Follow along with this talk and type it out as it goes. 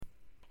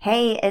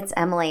Hey, it's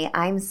Emily.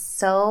 I'm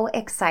so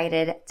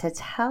excited to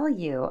tell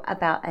you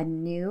about a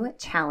new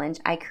challenge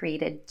I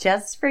created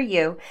just for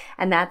you,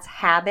 and that's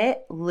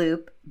Habit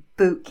Loop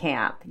Boot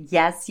Camp.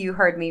 Yes, you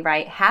heard me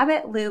right.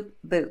 Habit Loop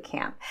Boot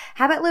Camp.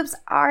 Habit loops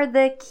are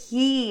the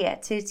key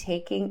to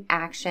taking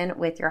action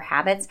with your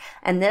habits,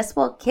 and this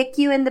will kick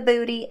you in the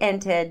booty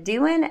into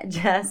doing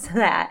just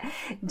that.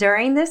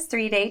 During this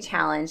 3-day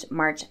challenge,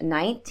 March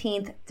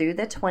 19th through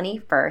the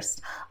 21st,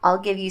 I'll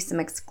give you some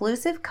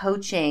exclusive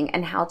coaching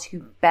and how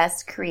to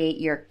best create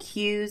your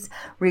cues,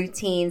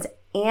 routines,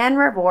 and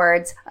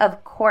rewards,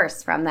 of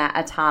course, from that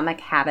Atomic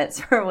Habits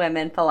for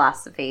Women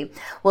philosophy.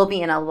 We'll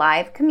be in a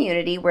live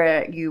community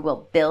where you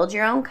will build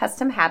your own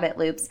custom habit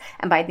loops,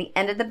 and by the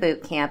end of the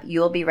boot camp, you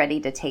will be ready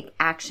to take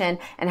action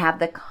and have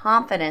the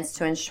confidence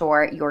to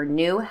ensure your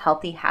new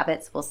healthy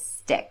habits will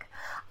stick.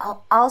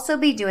 I'll also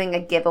be doing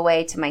a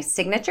giveaway to my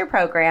signature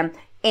program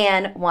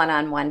and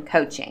one-on-one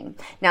coaching.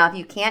 Now, if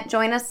you can't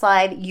join us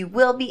live, you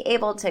will be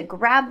able to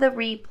grab the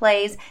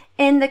replays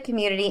in the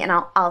community, and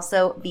I'll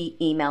also be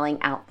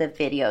emailing out the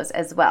videos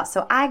as well.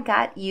 So I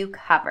got you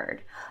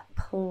covered.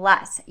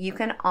 Plus, you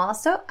can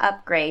also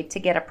upgrade to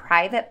get a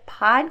private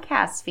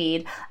podcast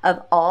feed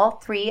of all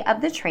 3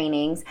 of the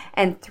trainings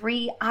and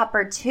 3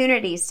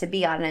 opportunities to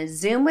be on a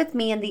Zoom with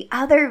me and the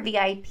other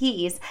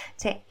VIPs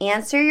to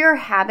answer your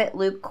habit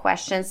loop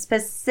questions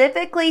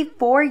specifically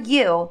for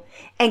you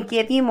and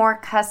give you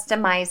more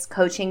customized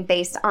coaching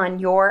based on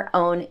your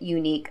own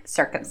unique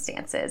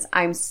circumstances.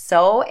 I'm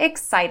so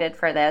excited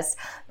for this.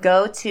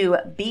 Go to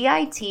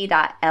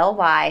bit.ly/habit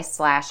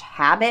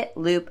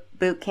loop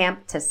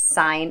bootcamp to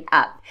sign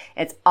up.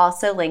 It's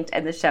also linked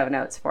in the show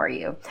notes for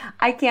you.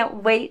 I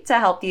can't wait to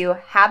help you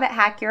habit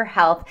hack your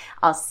health.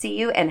 I'll see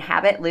you in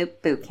Habit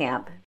Loop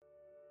Bootcamp.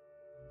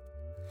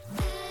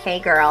 Hey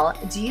girl,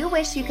 do you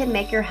wish you could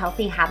make your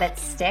healthy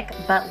habits stick,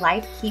 but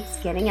life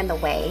keeps getting in the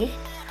way?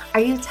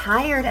 Are you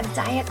tired of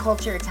diet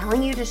culture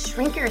telling you to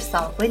shrink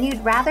yourself when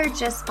you'd rather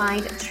just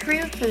find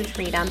true food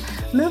freedom,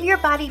 move your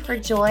body for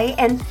joy,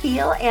 and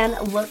feel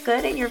and look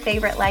good in your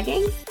favorite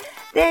leggings?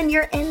 Then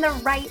you're in the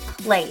right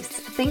place.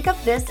 Think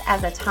of this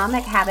as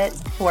Atomic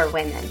Habits for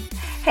Women.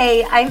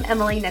 Hey, I'm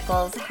Emily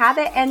Nichols,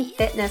 habit and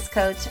fitness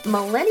coach,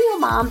 millennial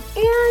mom,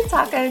 and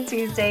Taco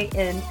Tuesday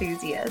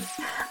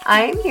enthusiast.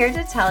 I'm here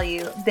to tell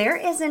you there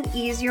is an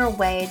easier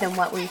way than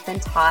what we've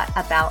been taught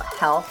about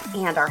health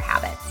and our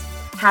habits.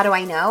 How do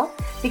I know?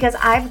 Because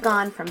I've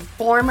gone from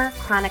former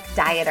chronic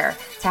dieter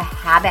to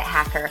habit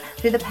hacker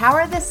through the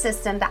power of the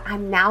system that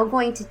I'm now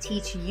going to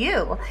teach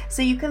you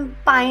so you can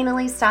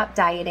finally stop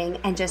dieting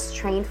and just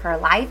train for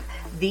life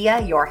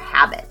via your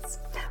habits.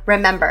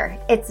 Remember,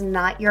 it's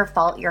not your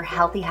fault your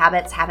healthy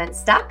habits haven't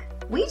stuck.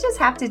 We just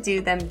have to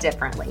do them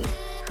differently.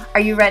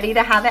 Are you ready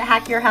to habit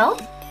hack your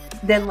health?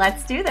 Then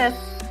let's do this.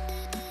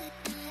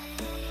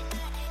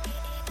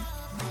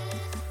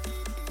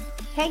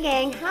 Hey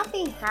gang,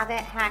 happy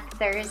Habit Hack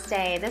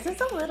Thursday. This is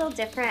a little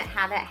different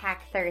Habit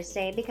Hack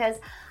Thursday because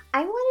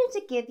I wanted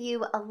to give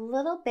you a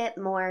little bit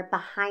more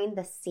behind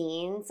the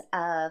scenes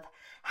of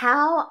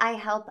how I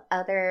help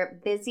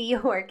other busy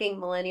working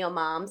millennial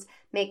moms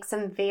make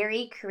some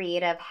very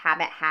creative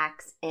habit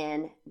hacks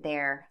in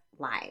their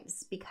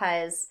lives,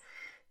 because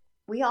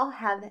we all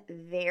have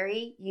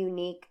very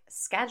unique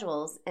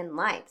schedules and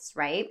lives,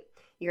 right?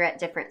 You're at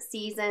different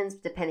seasons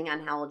depending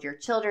on how old your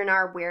children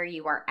are, where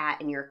you are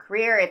at in your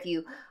career, if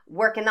you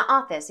work in the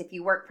office, if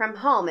you work from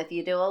home, if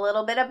you do a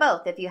little bit of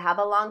both, if you have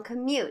a long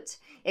commute,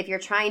 if you're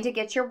trying to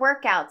get your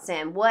workouts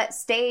in, what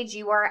stage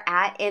you are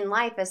at in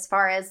life as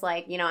far as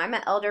I'm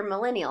an elder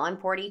millennial, I'm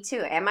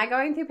 42. Am I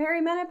going through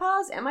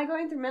perimenopause? Am I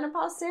going through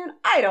menopause soon?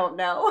 I don't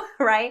know,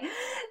 right?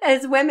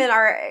 As women,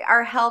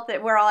 our health,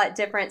 we're all at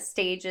different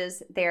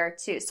stages there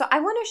too. So I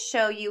want to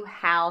show you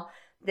how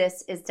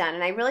this is done.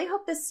 And I really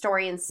hope this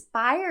story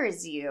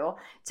inspires you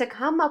to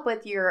come up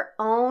with your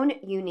own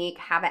unique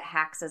habit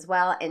hacks as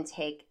well and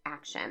take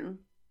action.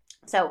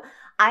 So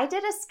I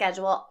did a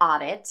schedule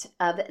audit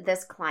of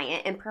this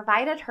client and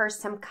provided her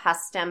some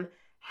custom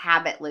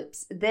habit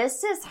loops.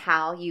 This is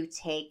how you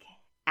take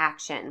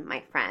action,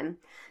 my friend.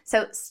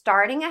 So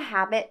starting a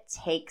habit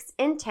takes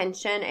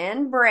intention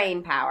and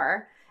brain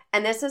power.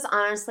 And this is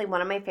honestly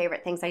one of my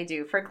favorite things I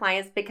do for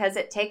clients because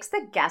it takes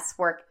the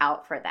guesswork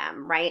out for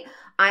them, right?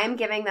 I'm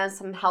giving them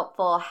some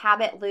helpful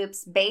habit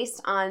loops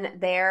based on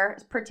their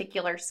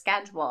particular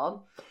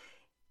schedule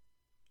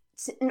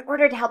in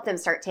order to help them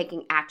start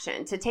taking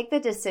action, to take the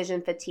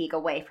decision fatigue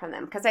away from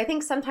them. Because I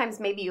think sometimes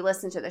maybe you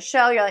listen to the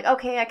show, you're like,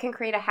 okay, I can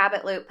create a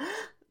habit loop,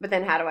 but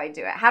then how do I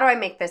do it? How do I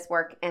make this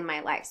work in my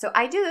life? So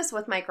I do this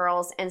with my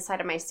girls inside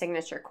of my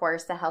signature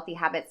course, the Healthy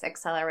Habits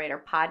Accelerator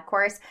pod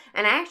course.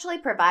 And I actually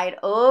provide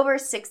over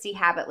 60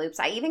 habit loops.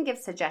 I even give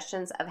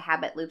suggestions of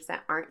habit loops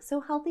that aren't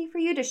so healthy for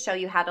you to show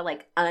you how to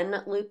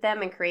unloop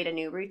them and create a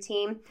new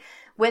routine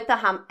with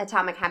the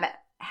Atomic Habit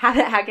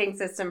hacking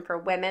system for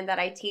women that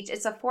I teach.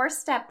 It's a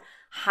 4-step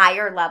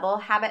higher level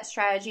habit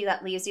strategy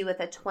that leaves you with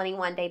a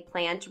 21-day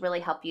plan to really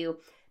help you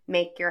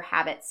make your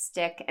habits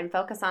stick and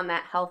focus on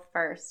that health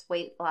first,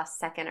 weight loss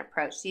second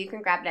approach. So you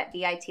can grab it at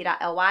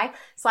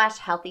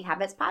bit.ly/healthy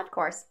habits pod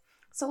course.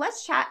 So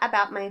let's chat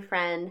about my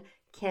friend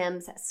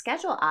Kim's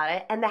schedule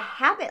audit and the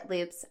habit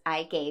loops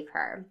I gave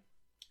her.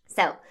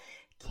 So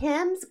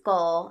Kim's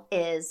goal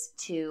is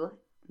to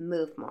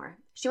move more.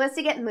 She wants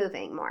to get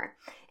moving more.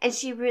 And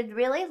she would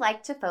really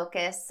like to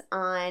focus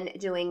on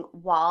doing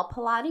wall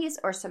Pilates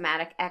or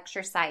somatic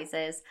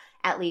exercises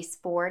at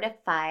least 4 to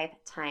 5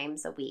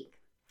 times a week.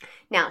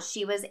 Now,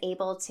 she was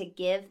able to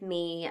give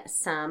me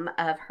some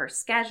of her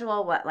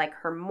schedule, what like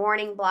her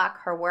morning block,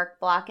 her work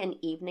block, and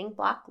evening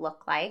block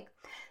look like.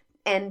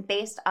 And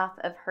based off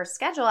of her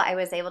schedule, I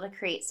was able to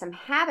create some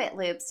habit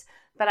loops.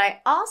 But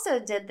I also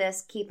did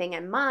this keeping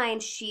in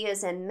mind she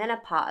is in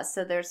menopause.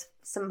 So there's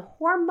some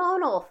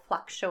hormonal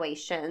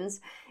fluctuations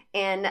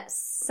and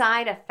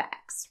side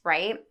effects,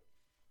 right?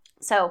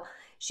 So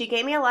she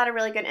gave me a lot of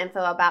really good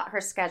info about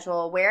her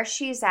schedule, where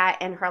she's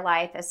at in her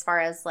life as far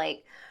as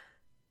like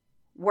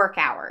work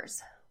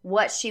hours,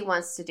 what she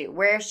wants to do,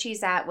 where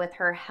she's at with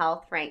her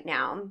health right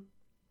now.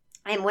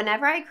 And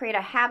whenever I create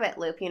a habit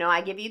loop,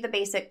 I give you the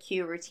basic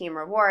cue, routine,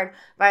 reward,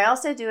 but I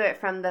also do it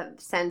from the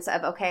sense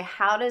of, okay,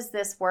 how does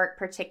this work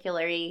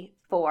particularly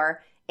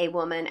for a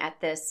woman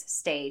at this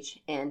stage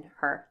in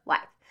her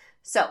life?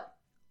 So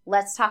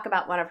let's talk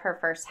about one of her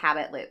first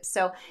habit loops.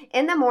 So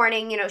in the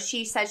morning,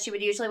 she said she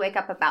would usually wake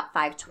up about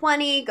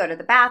 5:20, go to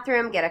the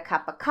bathroom, get a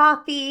cup of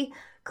coffee,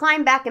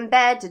 climb back in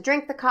bed to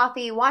drink the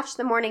coffee, watch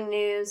the morning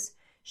news,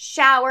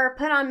 shower,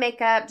 put on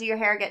makeup, do your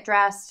hair, get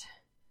dressed,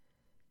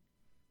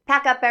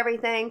 pack up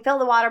everything, fill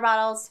the water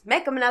bottles,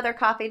 make them another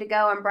coffee to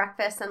go and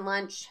breakfast and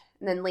lunch,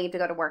 and then leave to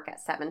go to work at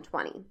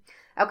 7:20.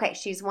 Okay,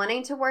 she's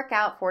wanting to work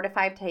out 4 to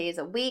 5 days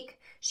a week.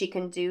 She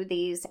can do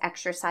these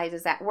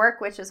exercises at work,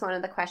 which is one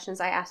of the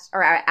questions I asked,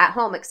 or at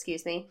home,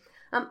 excuse me.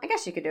 I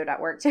guess she could do it at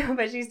work too,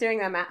 but she's doing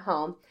them at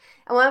home.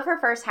 And one of her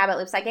first habit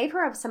loops, I gave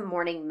her some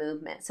morning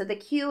movement. So the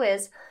cue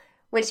is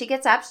when she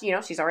gets up,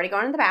 she's already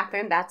going to the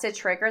bathroom. That's a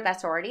trigger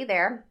that's already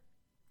there.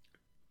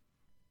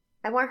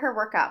 I want her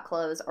workout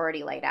clothes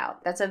already laid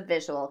out. That's a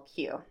visual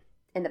cue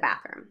in the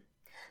bathroom.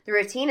 The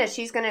routine is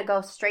she's going to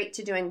go straight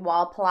to doing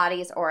wall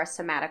Pilates or a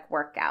somatic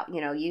workout,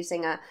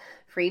 using a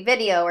free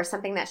video or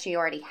something that she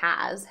already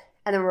has.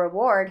 And the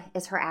reward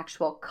is her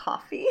actual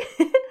coffee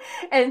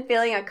and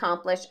feeling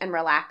accomplished and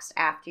relaxed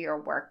after your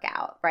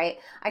workout, right?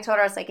 I told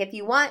her, I was like, if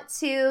you want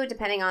to,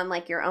 depending on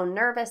like your own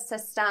nervous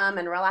system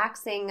and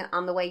relaxing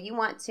on the way you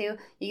want to,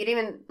 you could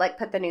even like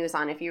put the news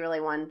on if you really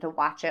wanted to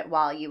watch it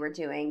while you were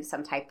doing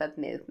some type of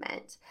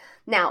movement.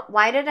 Now,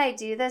 why did I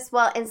do this?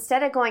 Well,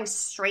 instead of going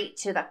straight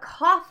to the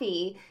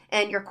coffee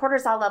and your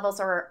cortisol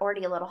levels are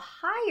already a little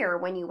higher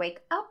when you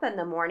wake up in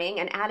the morning,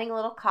 and adding a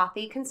little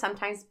coffee can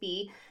sometimes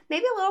be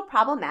maybe a little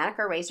problematic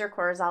or raise your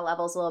cortisol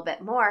levels a little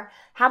bit more.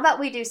 How about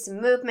we do some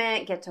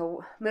movement, get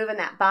to moving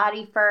that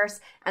body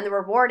first, and the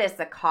reward is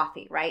the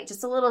coffee, right?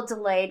 Just a little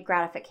delayed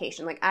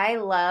gratification. Like I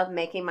love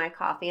making my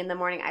coffee in the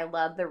morning. I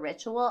love the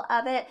ritual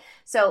of it.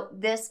 So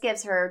this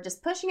gives her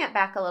just pushing it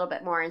back a little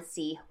bit more and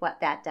see what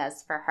that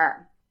does for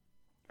her.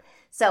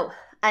 So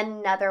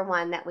another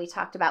one that we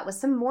talked about was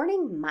some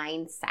morning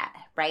mindset,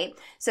 right?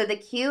 So the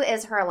cue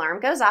is her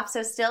alarm goes off.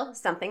 So still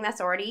something that's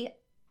already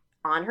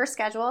on her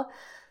schedule.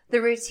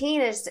 The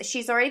routine is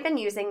she's already been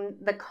using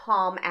the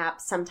Calm app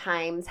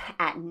sometimes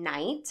at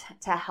night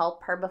to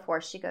help her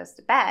before she goes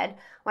to bed.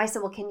 Well, I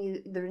said, well,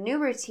 the new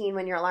routine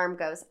when your alarm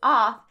goes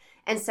off,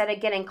 instead of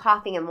getting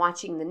coffee and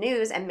watching the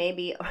news and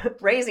maybe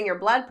raising your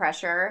blood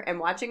pressure and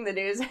watching the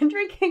news and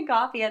drinking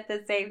coffee at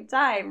the same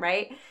time,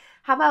 right?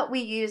 How about we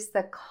use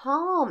the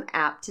Calm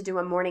app to do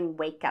a morning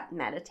wake-up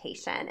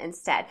meditation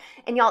instead?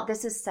 And y'all,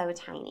 this is so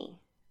tiny.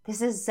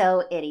 This is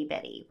so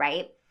itty-bitty,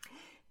 right?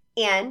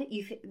 And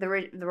the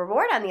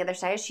reward on the other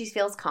side is she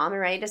feels calm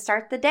and ready to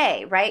start the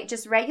day, right?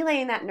 Just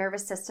regulating that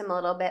nervous system a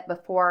little bit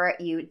before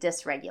you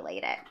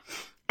dysregulate it.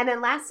 And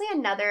then lastly,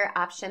 another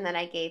option that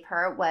I gave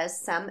her was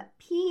some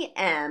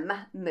PM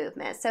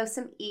movement. So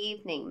some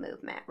evening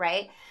movement,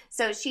 right?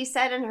 So she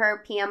said in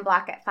her PM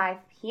block at 5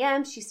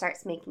 p.m., she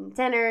starts making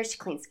dinner, she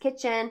cleans the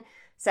kitchen,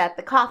 set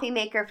the coffee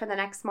maker for the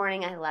next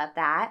morning. I love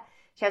that.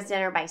 She has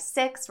dinner by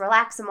 6,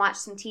 relax and watch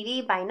some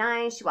TV by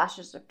 9. She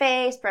washes her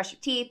face, brush her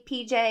teeth,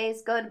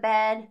 PJs, go to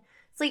bed,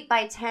 sleep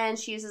by 10.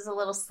 She uses a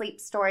little sleep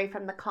story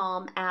from the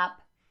Calm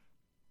app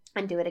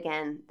and do it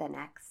again the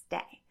next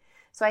day.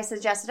 So I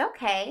suggested,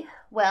 okay,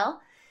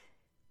 well,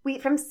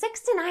 from 6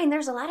 to 9,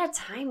 there's a lot of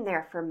time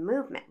there for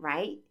movement,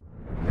 right?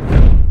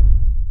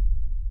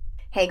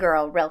 Hey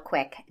girl, real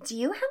quick, do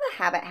you have a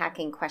habit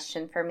hacking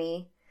question for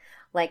me?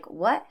 Like,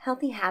 what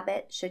healthy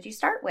habit should you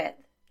start with?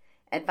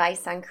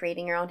 Advice on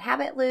creating your own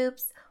habit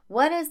loops?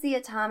 What is the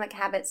Atomic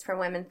Habits for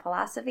Women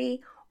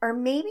philosophy? Or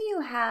maybe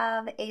you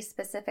have a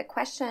specific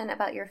question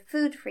about your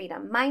food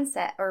freedom,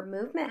 mindset, or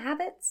movement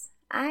habits?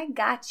 I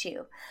got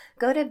you.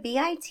 Go to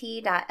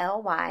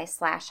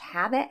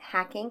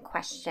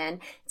bit.ly/habit-hacking-question.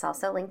 It's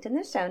also linked in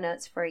the show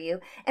notes for you,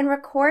 and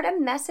record a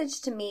message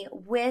to me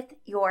with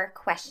your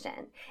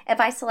question. If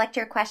I select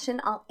your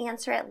question, I'll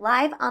answer it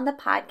live on the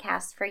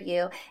podcast for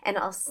you, and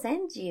I'll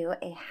send you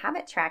a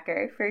habit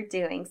tracker for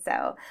doing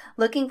so.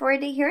 Looking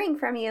forward to hearing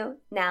from you.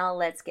 Now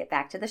let's get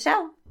back to the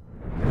show.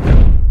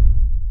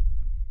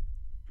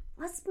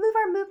 Let's move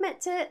our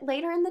movement to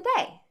later in the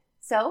day.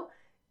 So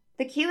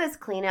the cue is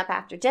clean up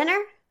after dinner.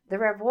 The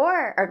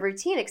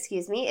routine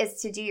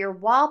is to do your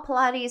wall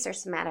Pilates or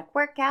somatic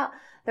workout.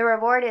 The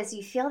reward is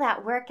you feel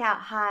that workout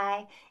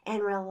high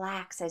and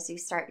relax as you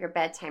start your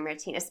bedtime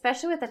routine,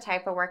 especially with the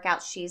type of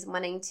workout she's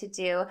wanting to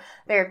do.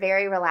 They're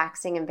very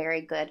relaxing and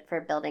very good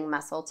for building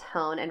muscle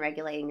tone and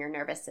regulating your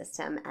nervous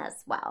system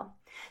as well.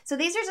 So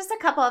these are just a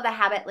couple of the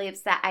habit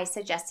loops that I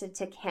suggested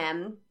to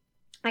Kim.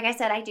 Like I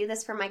said, I do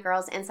this for my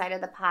girls inside of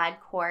the pod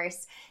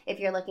course. If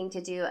you're looking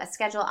to do a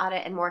schedule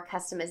audit and more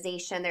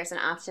customization, there's an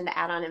option to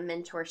add on a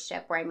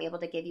mentorship where I'm able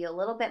to give you a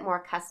little bit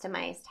more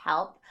customized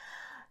help.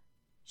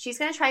 She's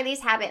going to try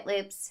these habit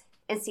loops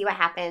and see what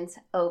happens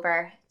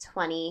over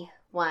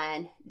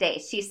 21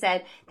 days. She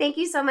said, "Thank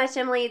you so much,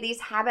 Emily.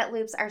 These habit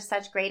loops are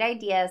such great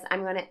ideas.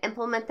 I'm going to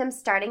implement them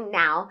starting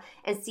now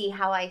and see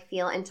how I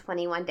feel in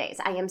 21 days.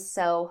 I am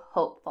so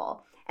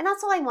hopeful." And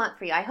that's all I want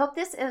for you. I hope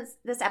this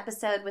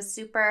episode was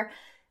super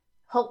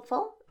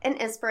hopeful and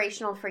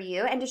inspirational for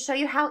you, and to show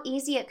you how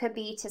easy it could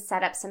be to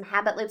set up some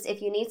habit loops.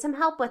 If you need some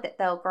help with it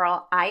though,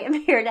 girl, I am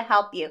here to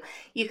help you.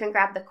 You can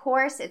grab the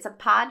course. It's a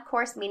pod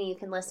course, meaning you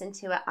can listen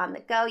to it on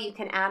the go. You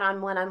can add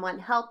on one-on-one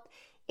help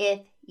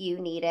if you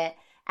need it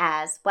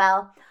as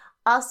well.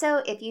 Also,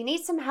 if you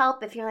need some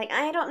help, if you're like,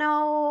 I don't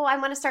know, I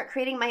want to start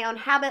creating my own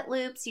habit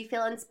loops, you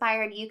feel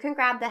inspired, you can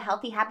grab the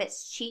Healthy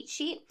Habits cheat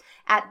sheet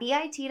at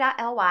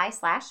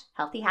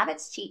bit.ly/Healthy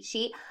Habits cheat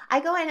sheet.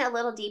 I go in a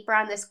little deeper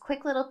on this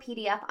quick little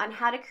PDF on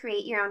how to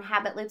create your own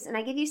habit loops, and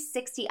I give you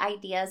 60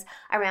 ideas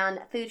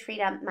around food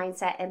freedom,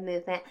 mindset, and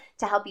movement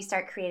to help you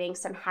start creating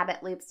some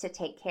habit loops to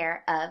take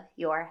care of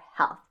your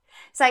health.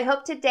 So I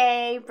hope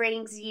today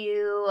brings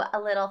you a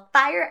little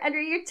fire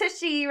under your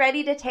tushy,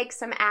 ready to take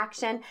some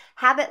action.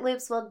 Habit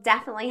loops will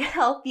definitely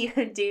help you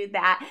do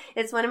that.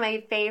 It's one of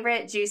my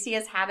favorite,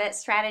 juiciest habit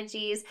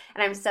strategies,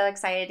 and I'm so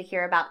excited to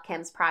hear about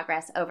Kim's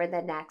progress over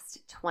the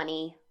next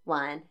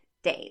 21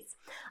 days.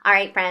 All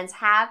right, friends,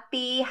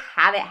 happy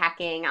habit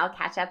hacking. I'll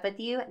catch up with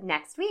you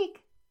next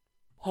week.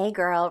 Hey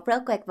girl,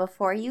 real quick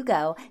before you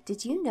go,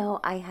 did you know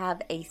I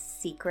have a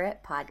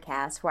secret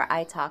podcast where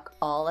I talk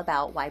all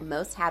about why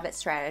most habit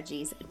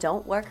strategies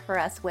don't work for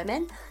us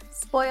women?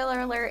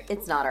 Spoiler alert,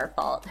 it's not our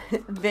fault.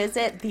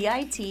 Visit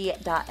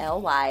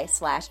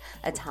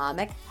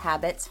bit.ly/Atomic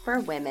Habits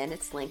for Women.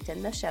 It's linked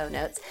in the show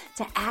notes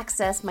to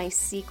access my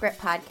secret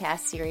podcast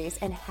series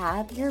and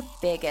have your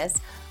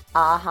biggest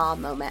aha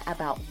moment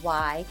about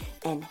why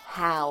and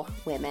how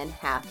women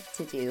have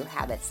to do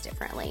habits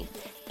differently.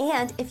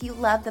 And if you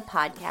love the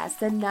podcast,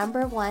 the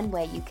number one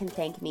way you can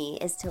thank me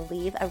is to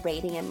leave a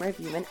rating and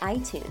review in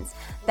iTunes.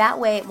 That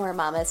way more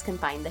mamas can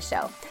find the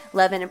show.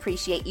 Love and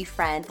appreciate you,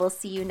 friend. We'll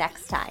see you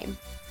next time.